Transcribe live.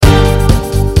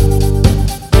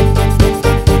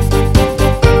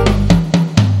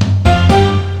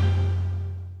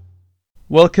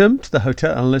Welcome to the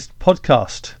Hotel Analyst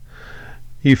podcast.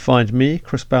 You find me,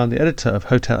 Chris Bown, the editor of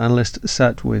Hotel Analyst,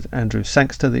 sat with Andrew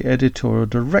Sangster, the editorial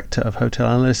director of Hotel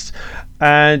Analyst,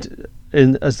 and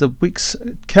as the weeks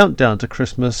count down to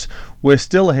Christmas, we're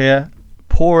still here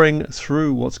pouring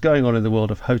through what's going on in the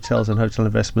world of hotels and hotel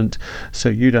investment, so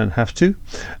you don't have to.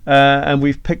 And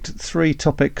we've picked three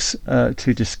topics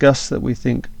to discuss that we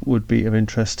think would be of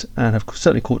interest and have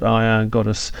certainly caught our eye and got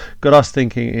us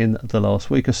thinking in the last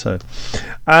week or so.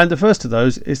 And the first of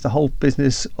those is the whole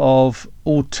business of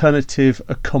alternative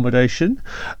accommodation,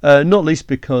 not least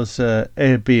because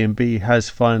Airbnb has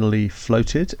finally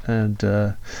floated, and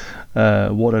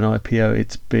what an IPO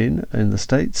it's been in the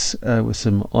States, with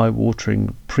some eye-watering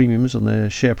premiums on their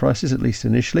share prices, at least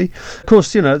initially. Of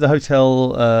course, you know, the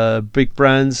hotel big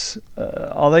brands,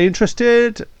 are they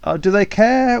interested? Do they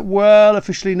care? Well,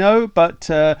 officially no, but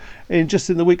in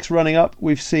the weeks running up,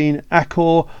 we've seen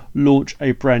Accor launch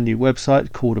a brand new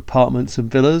website called Apartments and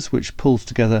Villas, which pulls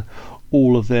together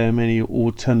all of their many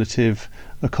alternative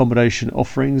accommodation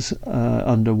offerings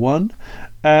under one.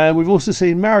 And we've also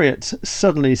seen Marriott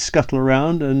suddenly scuttle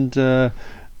around and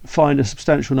find a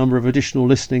substantial number of additional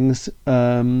listings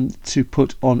to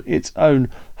put on its own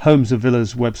Homes and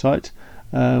Villas website,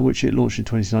 which it launched in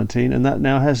 2019, and that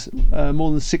now has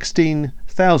more than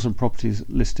 16,000 properties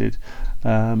listed.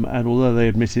 And although they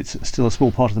admit it's still a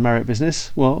small part of the Marriott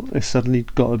business, well, it's suddenly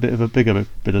got a bit of a bigger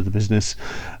bit of the business.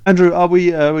 Andrew, are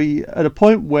we at a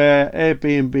point where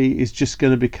Airbnb is just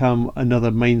going to become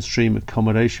another mainstream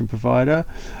accommodation provider,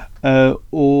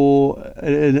 or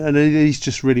are these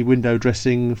just really window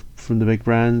dressing from the big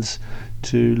brands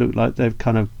to look like they've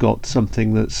kind of got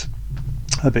something that's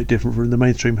a bit different from the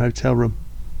mainstream hotel room?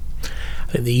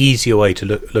 I think the easier way to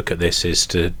look at this is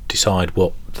to decide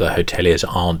what the hoteliers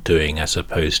aren't doing as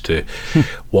opposed to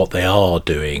what they are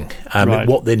doing. Right.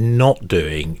 What they're not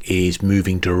doing is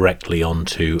moving directly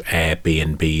onto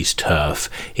Airbnb's turf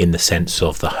in the sense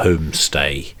of the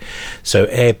homestay. So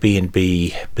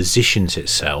Airbnb positions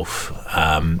itself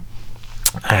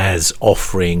as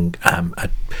offering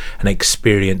an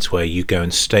experience where you go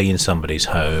and stay in somebody's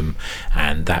home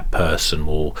and that person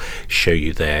will show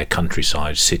you their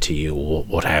countryside, city, or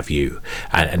what have you,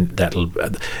 and that'll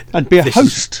and be a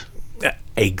host.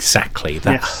 Exactly.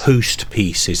 That host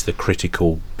piece is the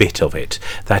critical bit of it.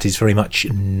 That is very much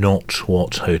not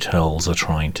what hotels are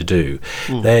trying to do.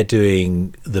 They're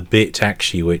doing the bit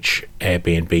actually which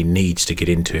Airbnb needs to get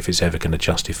into if it's ever going to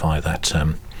justify that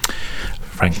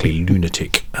frankly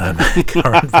lunatic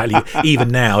current value. Even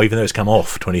now, even though it's come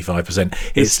off 25%,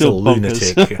 it's still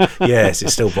lunatic. Yes,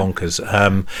 it's still bonkers.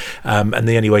 And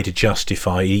the only way to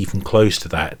justify even close to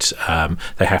that,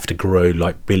 they have to grow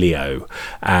like Billy-O,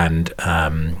 and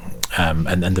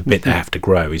the bit they have to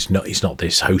grow is not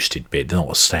this hosted bit. They're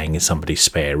not staying in somebody's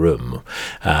spare room,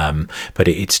 but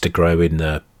it's to grow in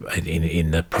the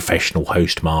professional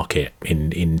host market,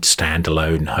 in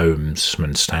standalone homes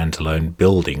and standalone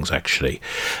buildings actually,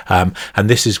 and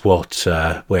this is what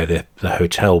where the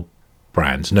hotel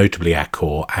brands, notably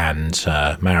Accor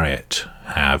and Marriott,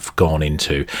 have gone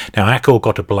into. Now, Accor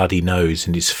got a bloody nose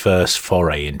in its first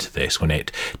foray into this when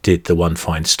it did the One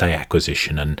Fine Stay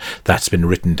acquisition, and that's been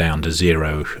written down to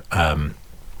zero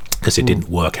because it didn't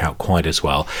work out quite as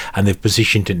well. And they've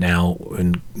positioned it now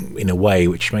in a way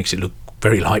which makes it look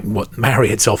very like what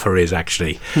Marriott's offer is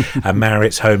actually,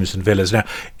 Marriott's Homes and Villas. Now,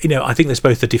 you know, I think there's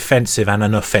both a defensive and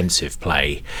an offensive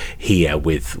play here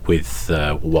with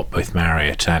what both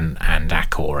Marriott and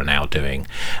Accor are now doing.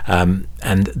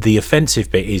 And the offensive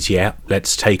bit is,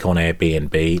 let's take on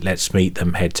Airbnb, let's meet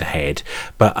them head to head.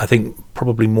 But I think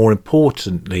probably more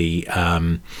importantly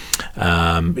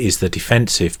is the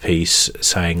defensive piece,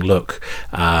 saying, look,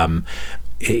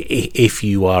 if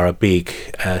you are a big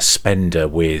spender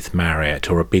with Marriott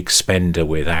or a big spender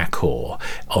with Accor,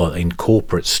 or in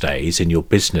corporate stays, in your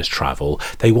business travel,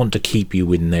 they want to keep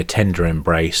you in their tender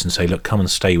embrace and say, look, come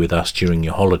and stay with us during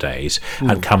your holidays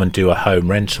and come and do a home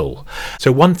rental.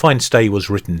 So One Fine Stay was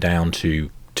written down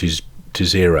to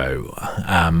zero,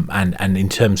 and in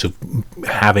terms of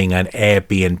having an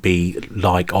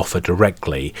Airbnb-like offer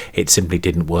directly, it simply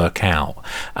didn't work out.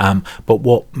 But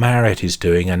what Marriott is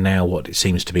doing, and now what it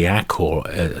seems to be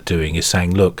Accor doing, is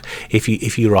saying, look,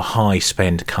 if you're a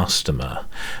high-spend customer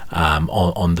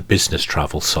on the business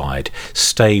travel side,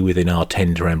 stay within our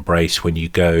tender embrace when you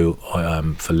go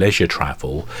for leisure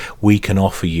travel. We can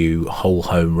offer you whole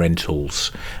home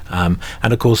rentals, and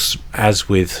of course, as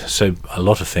with a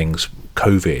lot of things,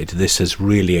 COVID, this has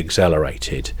really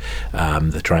accelerated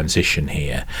the transition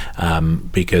here,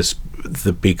 because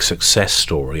the big success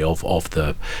story of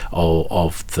the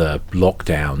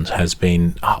lockdowns has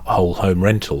been whole home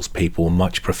rentals. People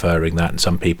much preferring that, and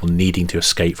some people needing to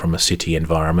escape from a city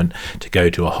environment to go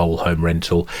to a whole home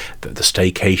rental. The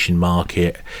staycation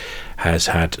market has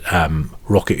had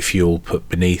rocket fuel put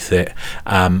beneath it,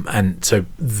 and so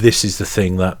this is the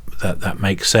thing that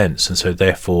makes sense. And so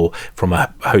therefore, from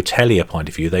a hotelier point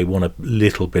of view, they want a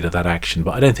little bit of that action,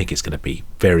 but I don't think it's going to be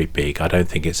very big. I don't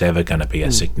think it's ever going to be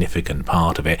a significant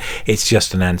part of it. It's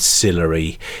just an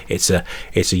ancillary. It's a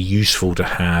useful to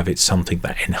have. It's something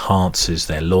that enhances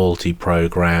their loyalty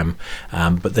program,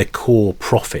 but their core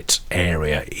profit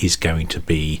area is going to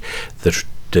be the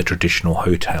traditional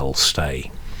hotel stay.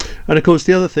 And of course,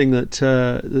 the other thing that's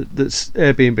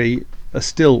Airbnb are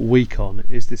still weak on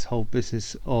is this whole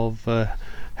business of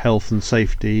health and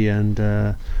safety, and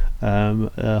a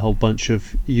whole bunch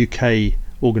of UK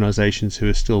organisations who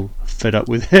are still fed up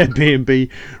with Airbnb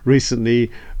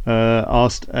recently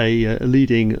asked a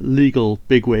leading legal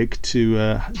bigwig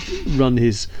to run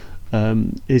his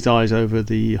eyes over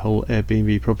the whole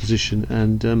Airbnb proposition,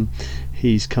 and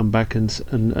he's come back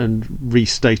and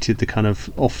restated the kind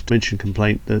of oft-mentioned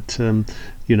complaint that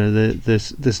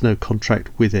there's no contract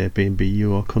with Airbnb.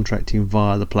 You are contracting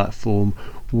via the platform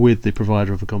with the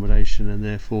provider of accommodation, and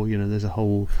therefore there's a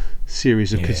whole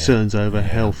series of concerns over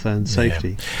health and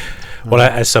safety. Well,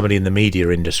 as somebody in the media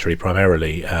industry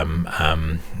primarily,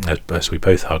 as we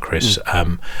both are, Chris,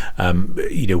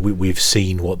 we've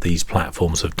seen what these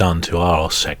platforms have done to our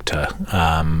sector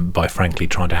by frankly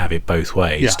trying to have it both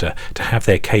ways, to have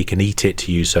their cake and eat it,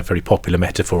 to use a very popular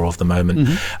metaphor of the moment.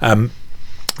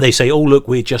 They say, oh, look,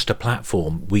 we're just a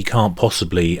platform. We can't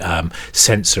possibly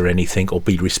censor anything or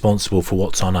be responsible for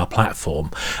what's on our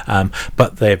platform.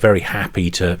 But they're very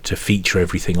happy to feature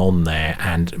everything on there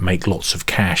and make lots of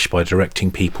cash by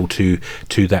directing people to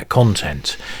that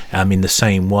content. In the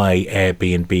same way,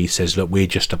 Airbnb says, look, we're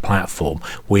just a platform.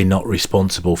 We're not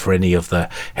responsible for any of the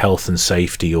health and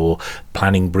safety or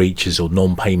planning breaches or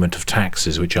non-payment of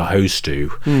taxes, which our hosts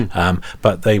do.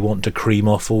 But they want to cream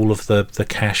off all of the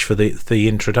cash for the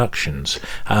introductions.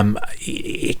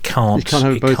 It can't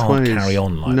carry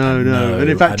on like that. No. And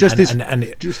in fact, just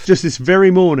this very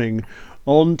morning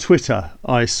on Twitter,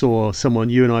 I saw someone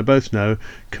you and I both know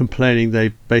complaining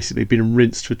they've basically been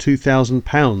rinsed for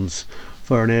 £2,000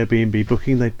 for an Airbnb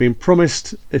booking. They'd been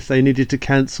promised if they needed to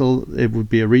cancel, it would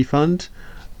be a refund.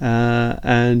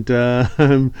 And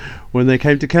when they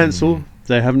came to cancel,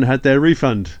 they haven't had their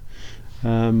refund.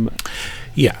 And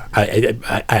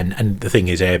the thing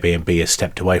is, Airbnb has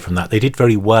stepped away from that. They did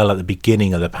very well at the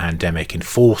beginning of the pandemic in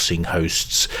forcing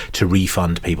hosts to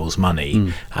refund people's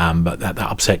money, but that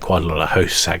upset quite a lot of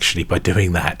hosts actually by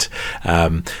doing that,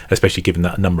 especially given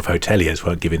that a number of hoteliers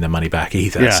weren't giving their money back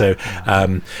either.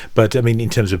 But I mean,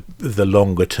 in terms of the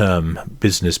longer term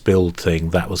business build thing,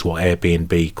 that was what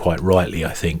Airbnb quite rightly,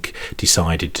 I think,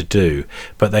 decided to do,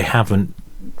 but they haven't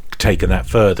taken that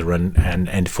further and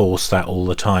enforce that all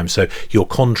the time. So your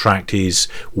contract is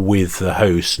with the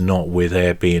host, not with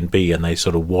Airbnb, and they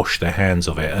sort of wash their hands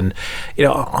of it. And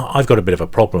I've got a bit of a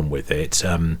problem with it.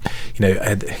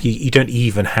 You don't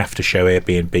even have to show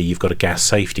Airbnb you've got a gas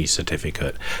safety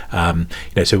certificate.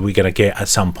 So we're going to get at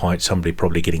some point somebody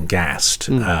probably getting gassed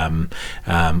by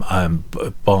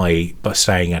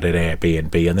staying at an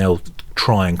Airbnb, and they'll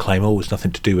try and claim, it's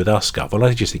nothing to do with us, Gov. Well,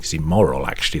 I just think it's immoral,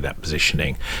 actually, that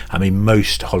positioning. I mean,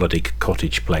 most holiday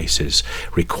cottage places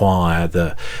require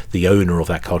the owner of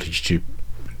that cottage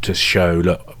to show,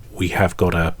 look, we have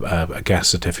got a gas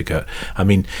certificate. I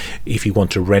mean, if you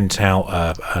want to rent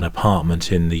out an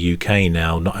apartment in the UK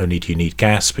now, not only do you need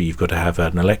gas, but you've got to have a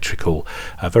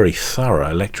very thorough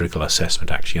electrical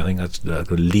assessment, actually. I think that's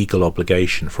a legal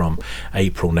obligation from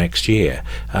April next year.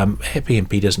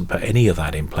 Airbnb doesn't put any of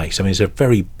that in place. I mean, there's a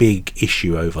very big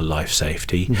issue over life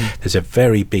safety. There's a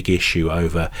very big issue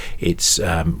over its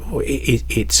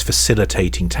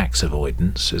facilitating tax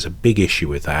avoidance. There's a big issue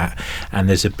with that, and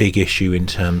there's a big issue in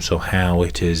terms of how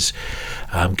it is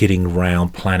getting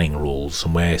around planning rules,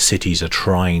 and where cities are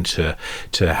trying to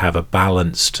have a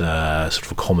balanced sort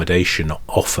of accommodation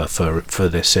offer for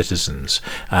their citizens.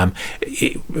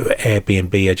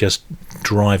 Airbnb are just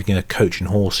driving a coach and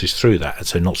horses through that, and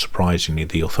so not surprisingly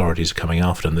the authorities are coming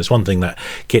after them. There's one thing that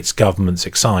gets governments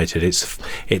excited, it's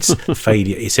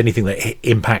failure. It's anything that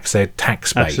impacts their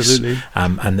tax base. Absolutely.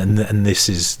 And this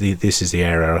is the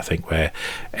area, I think, where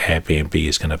Airbnb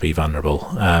is going to be vulnerable,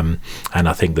 and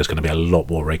I think there's going to be a lot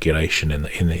more regulation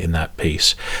in that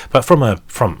piece. But from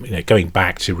going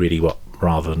back to really what,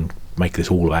 rather than make this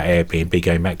all about Airbnb,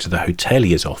 going back to the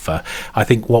hoteliers offer, I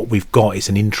think what we've got is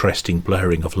an interesting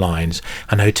blurring of lines,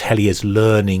 and hoteliers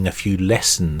learning a few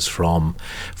lessons from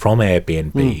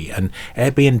Airbnb. And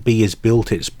Airbnb has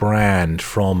built its brand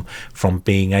from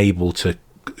being able to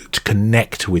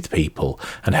connect with people,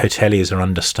 and hoteliers are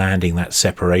understanding that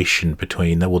separation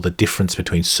between the difference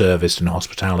between service and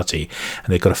hospitality,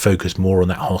 and they've got to focus more on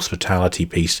that hospitality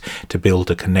piece to build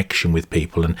a connection with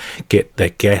people and get their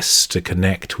guests to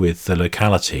connect with the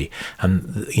locality. And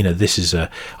this is a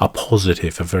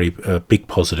positive, a very big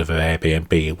positive of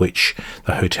Airbnb, which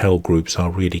the hotel groups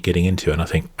are really getting into, and I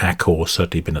think Accor has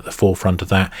certainly been at the forefront of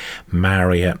that,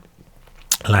 Marriott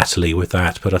latterly with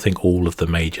that, but I think all of the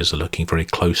majors are looking very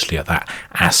closely at that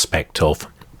aspect of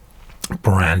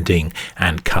branding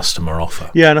and customer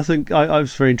offer. Yeah, and I think I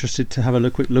was very interested to have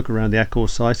a quick look around the Accor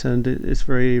site, and it's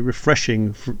very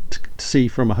refreshing to see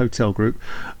from a hotel group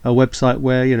a website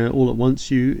where all at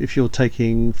once if you're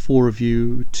taking 4 of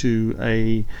you to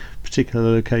a particular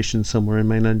location somewhere in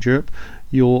mainland Europe,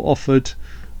 you're offered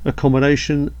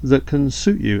accommodation that can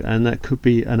suit you, and that could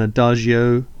be an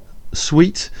Adagio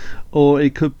suite, or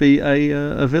it could be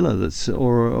a villa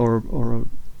or a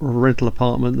rental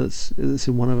apartment that's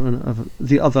in one of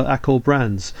the other Accor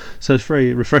brands. So it's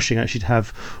very refreshing actually to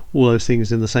have all those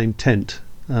things in the same tent,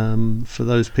 for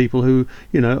those people who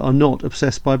are not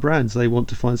obsessed by brands. They want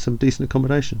to find some decent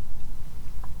accommodation.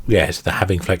 Yes, the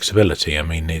having flexibility. I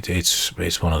mean,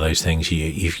 it's one of those things.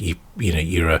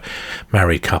 You're a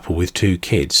married couple with 2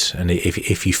 kids, and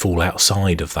if you fall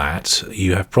outside of that,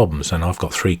 you have problems. And I've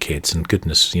got 3 kids, and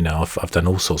goodness, I've done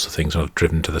all sorts of things. I've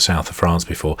driven to the south of France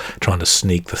before, trying to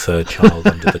sneak the 3rd child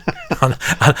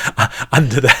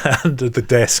under the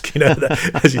desk,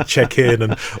 as you check in,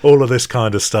 and all of this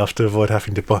kind of stuff to avoid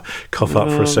having to cough up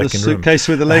for a second the suitcase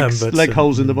room. with the leg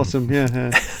holes in the bottom. Yeah.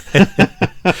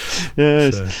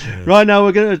 Yes. So, yeah. Right now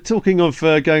we're talking of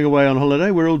going away on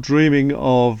holiday. We're all dreaming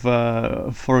of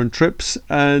foreign trips,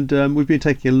 and we've been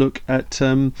taking a look at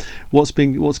what's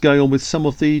going on with some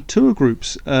of the tour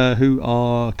groups who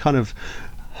are kind of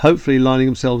hopefully lining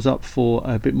themselves up for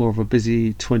a bit more of a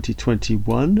busy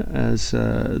 2021, as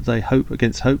they hope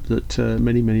against hope that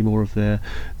many more of their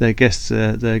guests,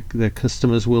 their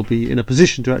customers, will be in a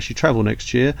position to actually travel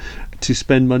next year, to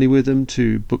spend money with them,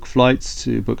 to book flights,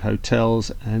 to book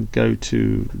hotels, and go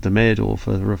to the Med or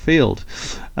further afield.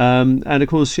 And of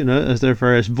course, as there are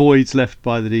various voids left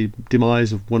by the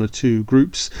demise of 1 or 2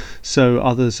 groups, so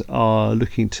others are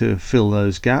looking to fill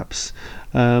those gaps.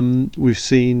 We've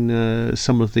seen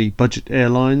some of the budget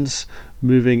airlines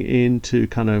moving in to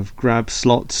kind of grab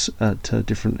slots at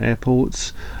different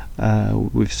airports.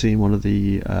 We've seen one of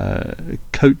the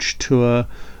coach tour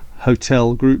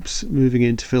hotel groups moving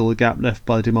in to fill the gap left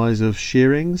by the demise of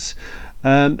Shearings.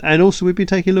 And also we've been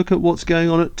taking a look at what's going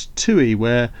on at TUI,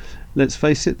 where, let's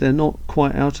face it, they're not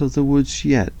quite out of the woods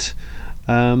yet.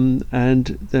 And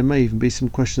there may even be some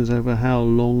questions over how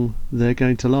long they're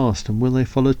going to last, and will they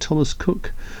follow Thomas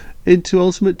Cook into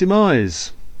ultimate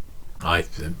demise? My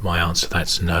answer to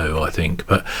that's no, I think.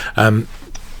 But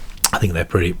I think they're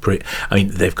pretty. I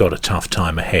mean, they've got a tough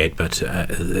time ahead, but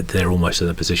they're almost in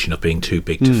the position of being too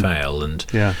big to fail. And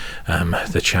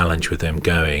the challenge with them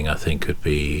going, I think, could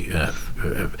be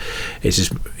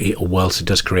whilst it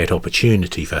does create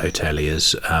opportunity for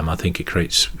hoteliers, I think it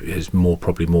creates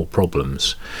probably more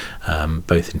problems,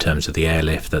 both in terms of the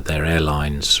airlift that their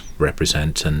airlines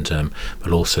represent, and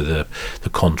but also the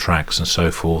contracts and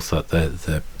so forth that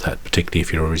that particularly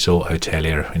if you're a resort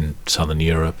hotelier in Southern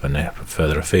Europe and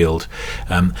further afield,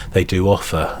 they do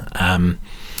offer.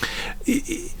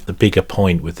 The bigger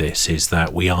point with this is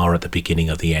that we are at the beginning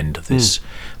of the end of this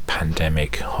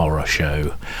pandemic horror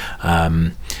show.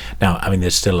 Now, I mean,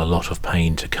 there's still a lot of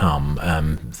pain to come.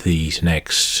 These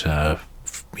next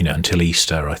until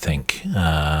Easter, I think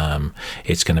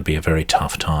it's going to be a very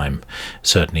tough time,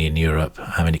 certainly in Europe.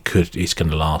 I mean, it's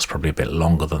going to last probably a bit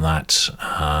longer than that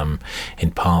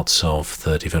in parts of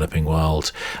the developing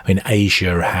world. I mean,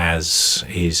 Asia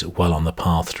is well on the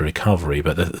path to recovery,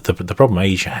 but the problem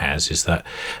Asia has is that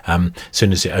as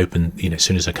soon as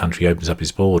a country opens up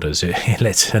its borders, it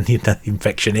lets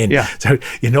infection in. Yeah. So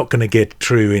you're not going to get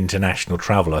true international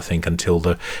travel, I think,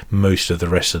 until most of the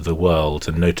rest of the world,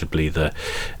 and notably the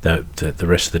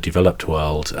rest of the developed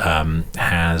world,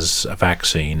 has a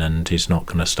vaccine and is not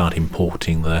going to start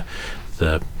importing the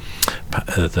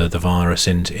virus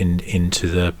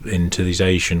into these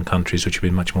Asian countries, which have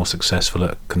been much more successful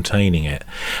at containing it.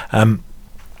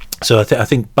 So I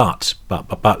think, but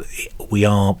we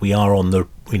are on the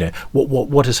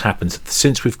what has happened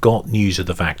since we've got news of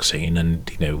the vaccine, and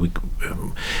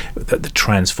that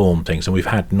transformed things, and we've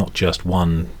had not just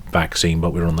one vaccine,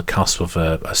 but we're on the cusp of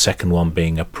a second one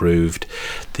being approved,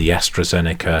 the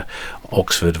AstraZeneca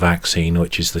Oxford vaccine,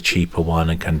 which is the cheaper one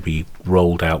and can be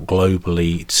rolled out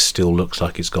globally. It still looks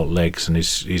like it's got legs and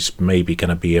is maybe going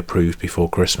to be approved before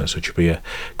Christmas, which would be a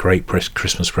great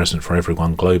Christmas present for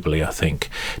everyone globally, I think,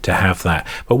 to have that.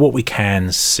 But what we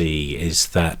can see is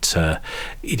that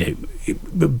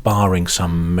barring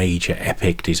some major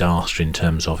epic disaster in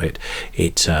terms of it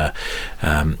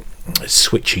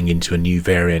switching into a new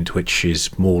variant which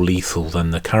is more lethal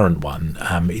than the current one,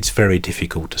 it's very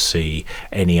difficult to see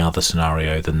any other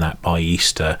scenario than that by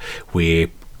Easter we're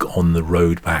on the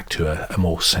road back to a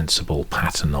more sensible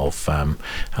pattern of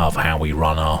how we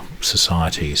run our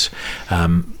societies.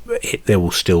 There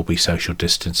will still be social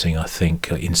distancing, I think,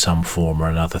 in some form or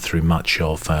another through much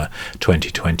of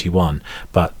 2021,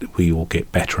 but we will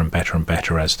get better and better and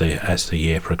better as the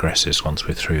year progresses once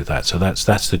we're through that. So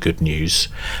that's the good news.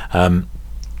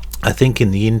 I think in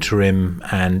the interim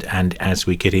and as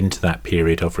we get into that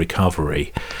period of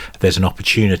recovery, there's an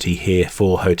opportunity here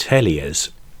for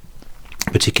hoteliers,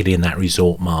 particularly in that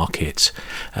resort market,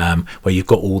 where you've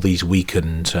got all these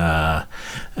weakened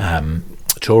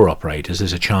tour operators.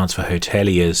 There's a chance for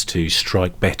hoteliers to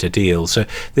strike better deals. So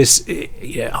this,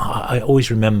 I always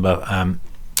remember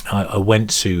I went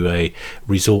to a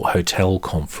resort hotel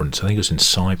conference, I think it was in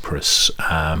Cyprus,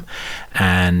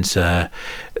 and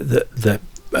the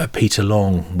Peter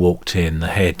Long walked in,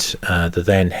 the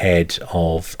then head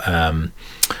of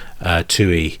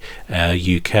TUI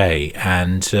UK,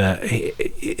 and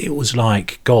it was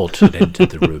like God had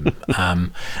entered the room,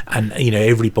 and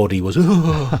everybody was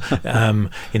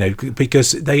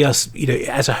because they are,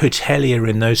 as a hotelier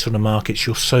in those sort of markets,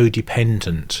 you're so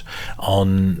dependent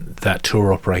on that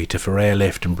tour operator for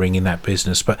airlift and bringing that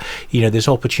business. But there's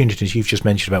opportunities you've just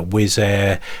mentioned about Wizz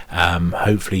Air.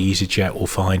 Hopefully EasyJet will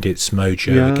find its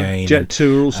mojo again.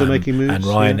 Jet2 are also making moves, and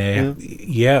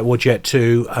Ryanair. Well,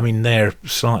 Jet2, I mean, they're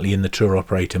slightly in the tour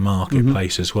operator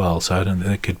marketplace as well, so I don't think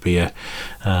there could be a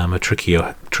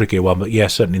trickier one. But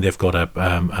certainly they've got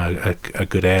a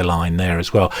good airline there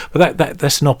as well. But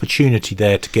that's an opportunity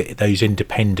there to get those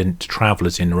independent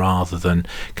travellers in rather than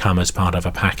come as part of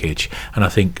a package. And I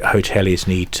think hoteliers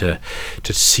need to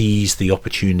seize the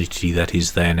opportunity that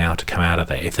is there now to come out of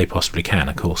there if they possibly can.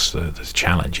 Of course, the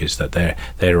challenge is that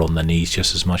they're on the knees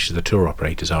just as much as the tour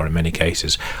operators are in many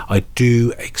cases. I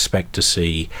do expect to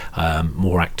see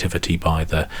more activity by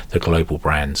the global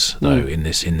brands though in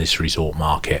this resort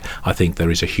market. I think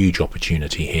there is a huge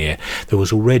opportunity here. There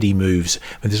was already moves,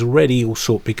 and there's already all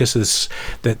sort, because there's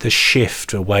the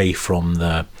shift away from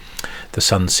the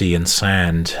sun, sea and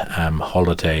sand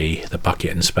holiday, the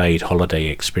bucket and spade holiday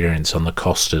experience on the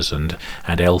Costas and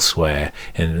elsewhere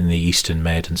in the Eastern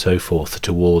Med and so forth,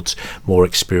 towards more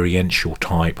experiential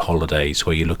type holidays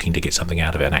where you're looking to get something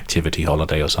out of it, an activity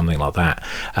holiday or something like that.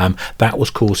 That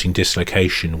was causing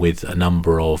dislocation with a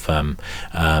number of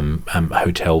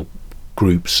hotel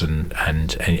groups and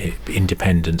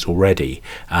independents already,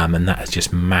 and that has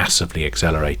just massively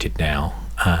accelerated now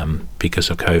because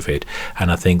of COVID.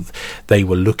 And I think they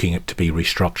were looking at to be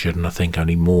restructured, and I think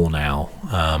only more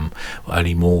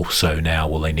so now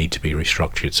will they need to be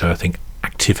restructured. So I think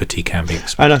activity can be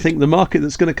expected. And I think the market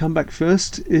that's going to come back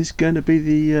first is going to be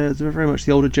the very much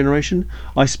the older generation.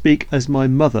 I speak as my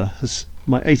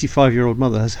 85-year-old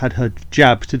mother has had her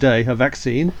jab today, her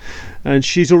vaccine, and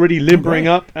she's already limbering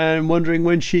up and wondering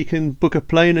when she can book a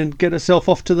plane and get herself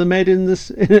off to the Med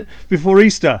before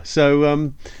Easter.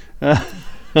 So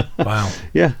wow.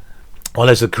 Yeah. Well,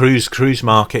 as the cruise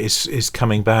market is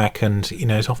coming back, and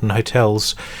it's often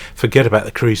hotels forget about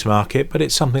the cruise market, but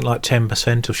it's something like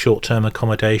 10% of short-term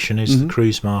accommodation is the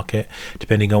cruise market,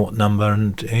 depending on what number,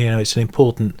 and it's an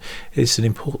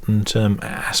important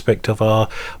aspect of our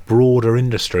broader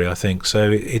industry, I think.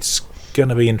 So it's going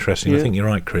to be interesting. I think you're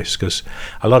right, Chris, because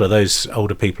a lot of those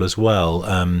older people as well,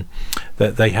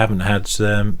 that they haven't had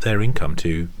their income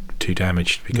too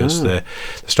damaged because the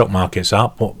stock market's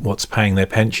up. What's paying their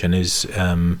pension is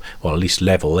at least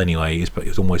level anyway, but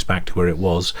it's almost back to where it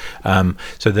was.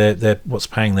 So they're what's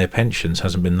paying their pensions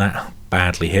hasn't been that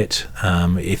badly hit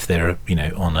if they're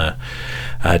on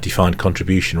a defined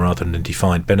contribution rather than a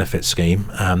defined benefit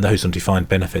scheme. Those on defined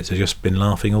benefits have just been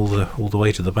laughing all the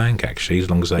way to the bank, actually, as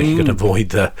long as they can avoid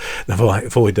the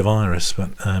virus.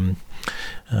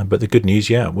 But the good news,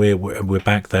 we're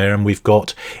back there, and we've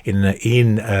got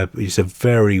it's a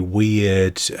very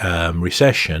weird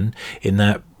recession in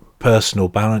that personal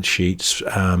balance sheets,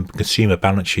 consumer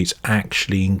balance sheets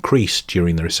actually increased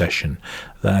during the recession.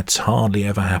 That's hardly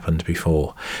ever happened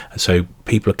before. So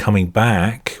people are coming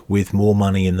back with more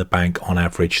money in the bank on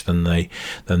average than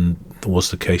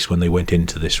was the case when they went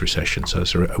into this recession. So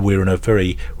we're in a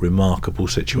very remarkable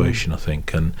situation, I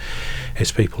think, and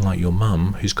it's people like your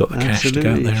mum who's got the cash to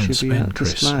go out there and spend,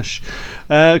 Chris. Splash.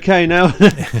 Okay, now,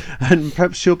 and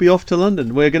perhaps she'll be off to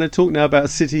London. We're going to talk now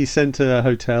about city centre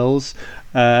hotels,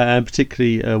 and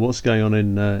particularly what's going on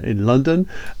in London.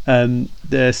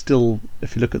 They're still,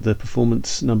 if you look at the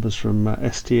performance numbers from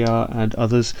STR and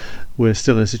others, we're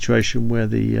still in a situation where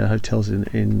the hotels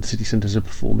in city centres are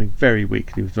performing very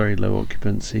weakly with very low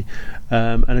occupancy.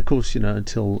 And of course,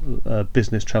 until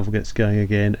business travel gets going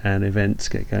again and events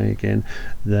get going again,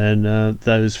 then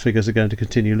those figures are going to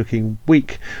continue looking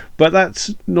weak. But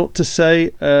that's not to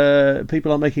say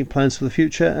people aren't making plans for the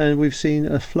future, and we've seen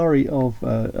a flurry of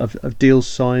deals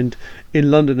signed in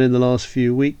London in the last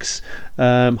few weeks.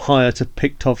 Hyatt have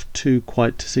picked off two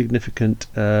quite significant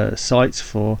sites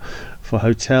for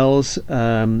hotels.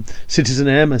 Citizen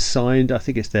M has signed, I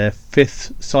think it's their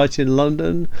 5th site in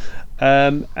London.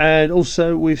 And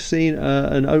also we've seen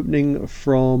an opening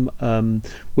from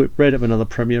Whitbread of another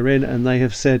Premier Inn, and they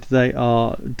have said they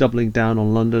are doubling down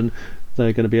on London.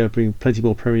 They're going to be opening plenty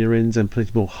more Premier Inns and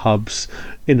plenty more hubs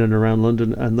in and around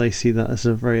London, and they see that as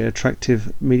a very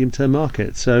attractive medium-term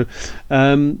market. So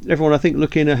everyone, I think,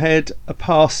 looking ahead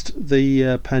past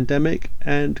the pandemic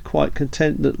and quite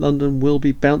content that London will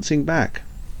be bouncing back.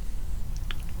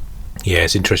 Yeah,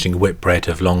 it's interesting. Whitbread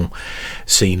have long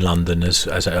seen London as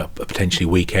a potentially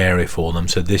weak area for them,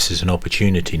 so this is an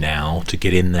opportunity now to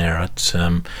get in there at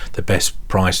the best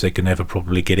price they can ever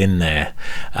probably get in there.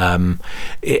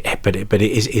 But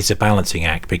it's a balancing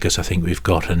act, because I think we've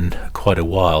gotten quite a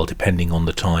while, depending on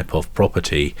the type of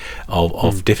property,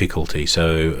 of difficulty.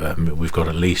 So we've got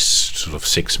at least sort of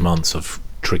 6 months of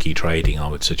tricky trading, I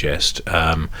would suggest,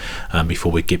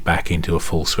 before we get back into a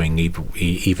full swing,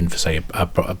 even for, say, a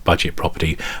budget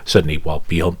property, certainly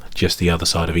beyond just the other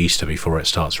side of Easter, before it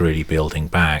starts really building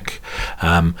back.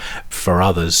 For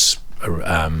others,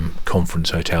 conference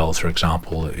hotels, for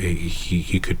example,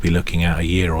 you could be looking at a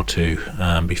year or two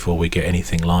before we get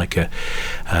anything like a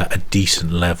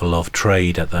decent level of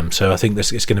trade at them. So I think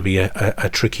this is going to be a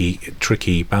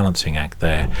tricky balancing act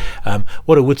there.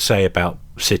 What I would say about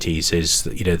cities is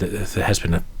that, there has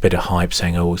been a bit of hype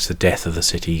saying, oh, it's the death of the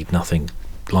city. Nothing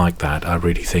like that. I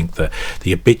really think that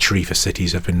the obituary for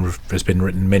cities has been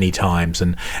written many times,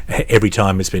 and every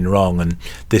time it's been wrong, and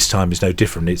this time is no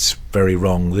different. It's very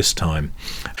wrong this time.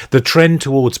 The trend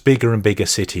towards bigger and bigger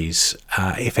cities,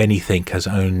 if anything, has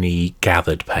only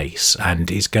gathered pace and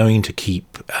is going to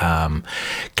keep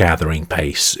gathering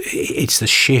pace. It's the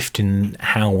shift in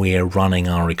how we are running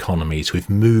our economies. We've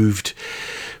moved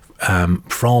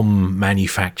from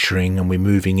manufacturing, and we're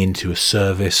moving into a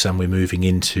service, and we're moving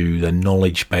into the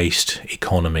knowledge-based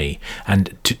economy.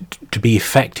 And to be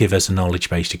effective as a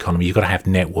knowledge-based economy, you've got to have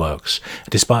networks.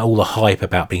 Despite all the hype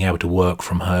about being able to work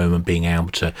from home and being able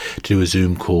to do a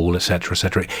Zoom call,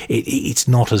 etc., it's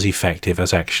not as effective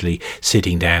as actually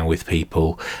sitting down with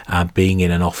people, being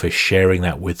in an office, sharing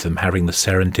that with them, having the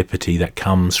serendipity that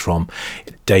comes from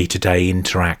day-to-day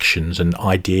interactions and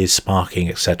ideas sparking,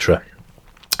 etc.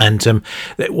 And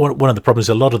one of the problems,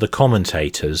 a lot of the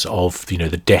commentators of the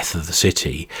death of the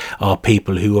city are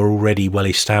people who are already well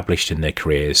established in their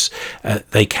careers.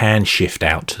 They can shift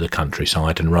out to the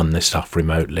countryside and run this stuff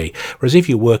remotely. Whereas if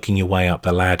you're working your way up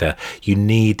the ladder, you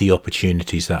need the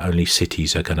opportunities that only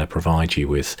cities are going to provide you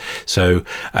with. So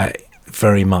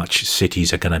very much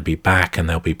cities are going to be back, and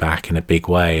they'll be back in a big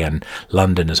way, and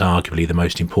London, as arguably the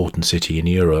most important city in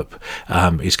Europe,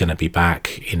 is going to be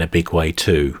back in a big way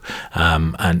too,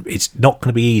 and it's not going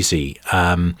to be easy.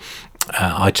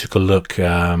 I took a look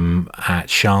at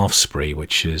Shaftesbury,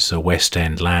 which is a West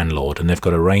End landlord, and they've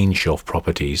got a range of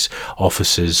properties,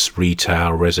 offices,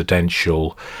 retail,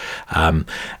 residential,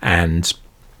 and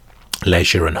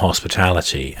leisure and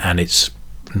hospitality, and it's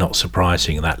not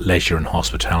surprising that leisure and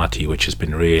hospitality, which has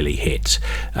been really hit,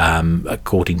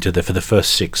 according to for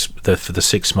the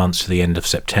 6 months to the end of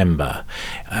September,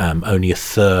 only a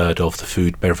third of the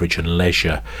food, beverage and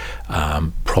leisure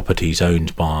properties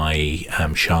owned by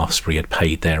Shaftesbury had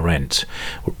paid their rent.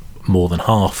 More than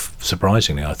half,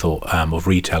 surprisingly, I thought, of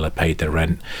retail had paid their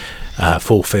rent.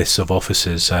 4/5 of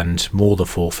offices and more than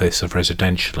 4/5 of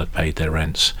residential had paid their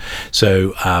rents.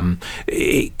 So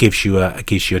it gives you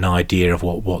an idea of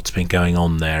what's been going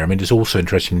on there. I mean, it's also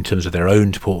interesting in terms of their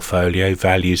owned portfolio.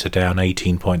 Values are down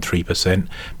 18.3%,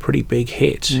 pretty big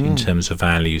hit in terms of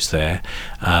values there.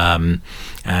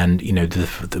 And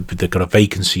they've got a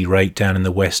vacancy rate down in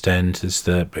the West End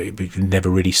we've never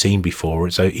really seen before.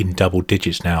 It's in double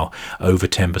digits now, over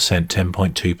 10%,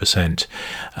 10.2%.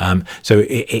 So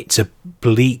it's a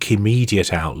bleak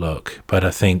immediate outlook, but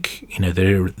I think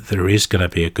there is going to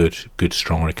be a good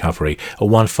strong recovery.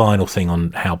 One final thing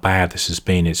on how bad this has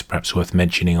been is perhaps worth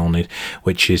mentioning on it,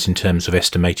 which is in terms of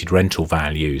estimated rental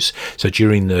values. So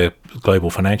during the global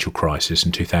financial crisis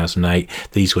in 2008,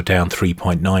 these were down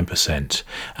 3.9%.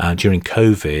 During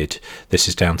COVID, this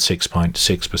is down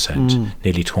 6.6%,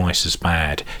 nearly twice as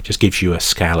bad. Just gives you a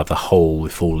scale of the hole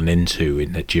we've fallen into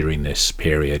during this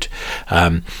period.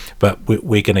 But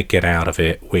we're going to get out of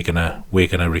it. We're going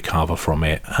to recover from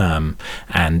it,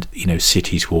 and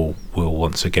cities will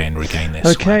once again regain their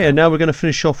swagger. Okay, and now we're going to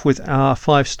finish off with our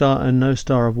 5-star and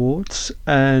no-star awards.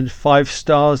 And 5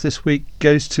 stars this week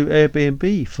goes to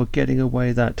Airbnb for getting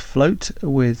away that float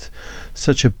with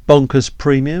such a bonkers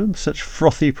premium, such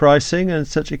frothy pricing, and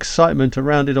such excitement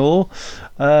around it all.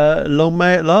 Long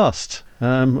may it last.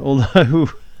 Although.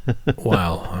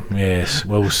 Well, yes,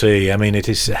 we'll see. I mean, it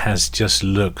has just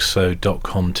looked so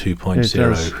 .com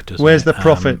 2.0. Where's the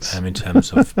profits? In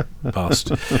terms of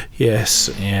bust. Yes,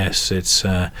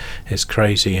 it's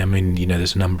crazy. I mean,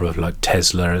 there's a number of like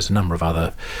Tesla, there's a number of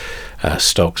other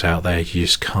stocks out there. You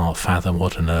just can't fathom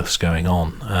what on earth's going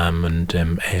on. And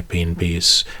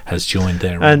Airbnb has joined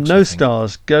their ranks. And no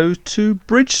stars go to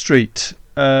Bridge Street.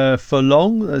 For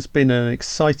long, there's been an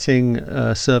exciting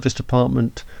service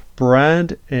department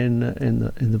brand in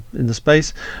the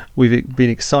space. We've been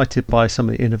excited by some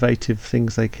of the innovative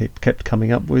things they kept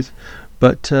coming up with,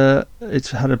 but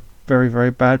it's had a very,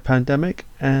 very bad pandemic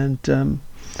and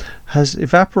has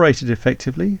evaporated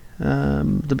effectively.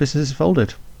 The business has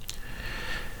folded.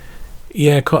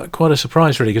 Yeah, quite a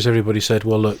surprise really, because everybody said,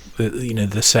 well, look,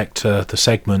 the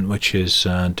segment which is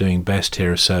doing best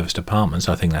here is service departments.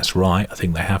 I think that's right. I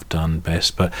think they have done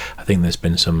best, but I think there's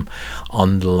been some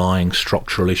underlying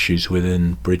structural issues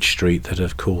within Bridge Street that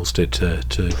have caused it to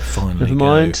finally Never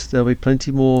mind, there'll be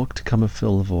plenty more to come and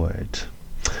fill the void.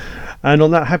 And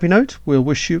on that happy note, we'll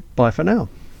wish you bye for now.